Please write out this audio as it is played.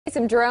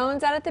Some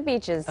drones out at the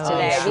beaches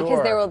today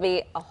because there will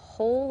be a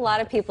whole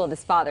lot of people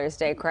this Father's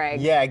Day,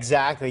 Craig. Yeah,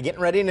 exactly. Getting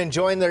ready and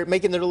enjoying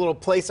making their little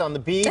place on the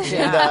beach.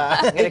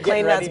 Yeah. And, Gonna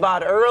claim that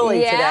spot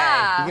early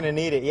today. You're gonna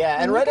need it.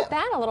 Yeah. And look at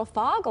that, a little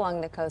fog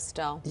along the coast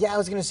still. Yeah, I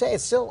was gonna say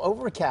it's still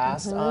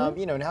overcast.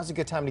 You know, now's a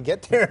good time to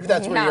get there if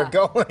that's where you're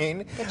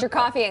going. Get your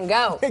coffee and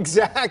go.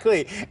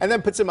 Exactly. And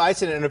then put some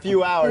ice in it in a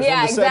few hours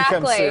when the sun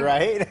comes through,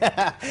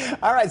 right?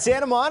 All right,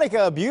 Santa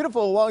Monica,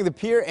 beautiful along the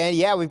pier. And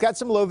yeah, we've got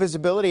some low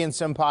visibility in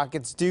some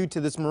pockets due to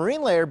this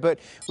marine layer, but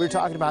we were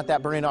talking about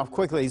that burning off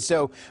quickly.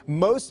 So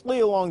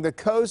mostly along the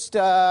coast,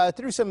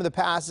 through some of the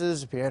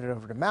passes. If you're headed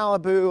over to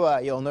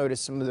Malibu, you'll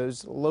notice some of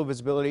those low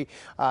visibility.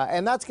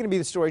 And that's going to be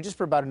the story just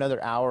for about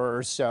another hour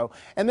or so.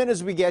 And then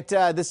as we get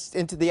this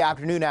into the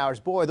afternoon hours,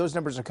 boy, those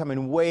numbers are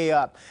coming way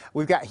up.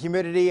 We've got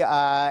humidity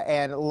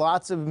and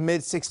lots of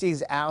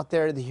mid-60s out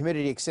there. The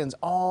humidity extends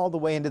all the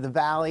way into the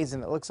valleys,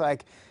 and it looks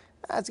like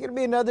it's going to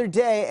be another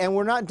day, and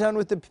we're not done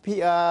with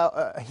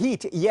the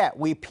heat yet.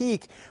 We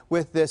peak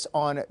with this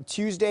on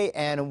Tuesday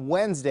and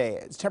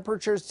Wednesday.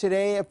 Temperatures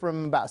today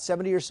from about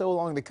 70 or so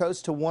along the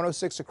coast to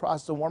 106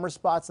 across the warmer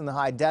spots in the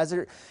high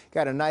desert.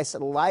 Got a nice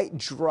light,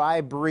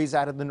 dry breeze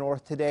out of the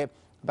north today.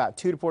 About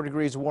 2 to 4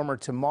 degrees warmer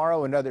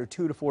tomorrow, another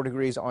 2 to 4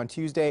 degrees on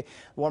Tuesday.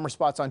 Warmer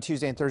spots on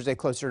Tuesday and Thursday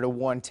closer to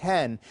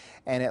 110.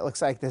 And it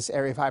looks like this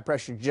area of high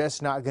pressure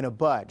just not going to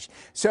budge.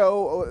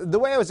 So the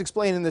way I was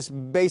explaining this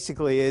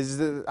basically is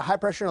the high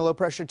pressure and low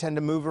pressure tend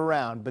to move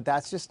around, but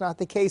that's just not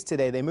the case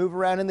today. They move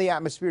around in the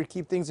atmosphere to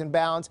keep things in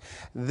balance.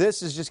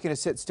 This is just going to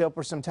sit still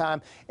for some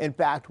time. In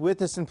fact, with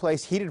this in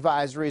place, heat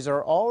advisories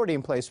are already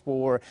in place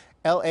for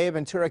L.A.,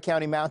 Ventura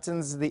County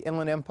Mountains, the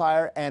Inland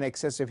Empire, and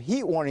excessive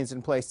heat warnings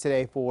in place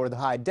today for the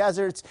high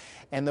deserts.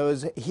 And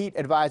those heat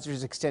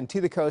advisories extend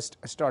to the coast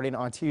starting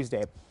on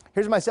Tuesday.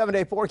 Here's my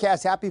 7-day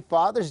forecast. Happy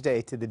Father's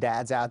Day to the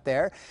dads out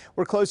there.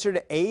 We're closer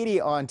to 80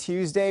 on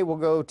Tuesday. We'll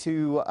go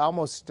to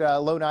almost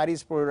low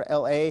 90s for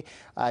L.A.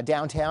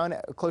 Downtown,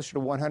 closer to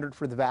 100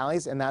 for the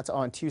valleys, and that's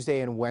on Tuesday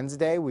and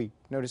Wednesday. We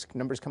notice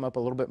numbers come up a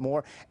little bit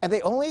more, and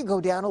they only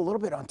go down a little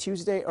bit on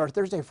Tuesday or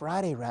Thursday,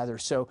 Friday rather.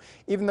 So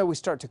even though we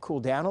start to cool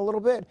down a little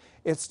bit,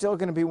 it's still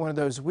going to be one of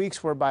those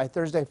weeks where by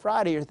Thursday,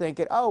 Friday, you're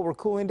thinking, oh, we're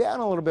cooling down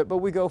a little bit, but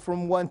we go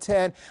from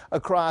 110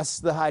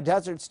 across the high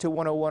deserts to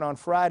 101 on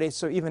Friday.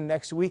 So even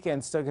next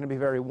weekend, still going to be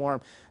very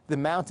warm. The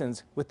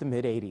mountains with the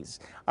mid 80s.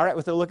 All right,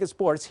 with a look at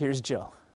sports, here's Jill.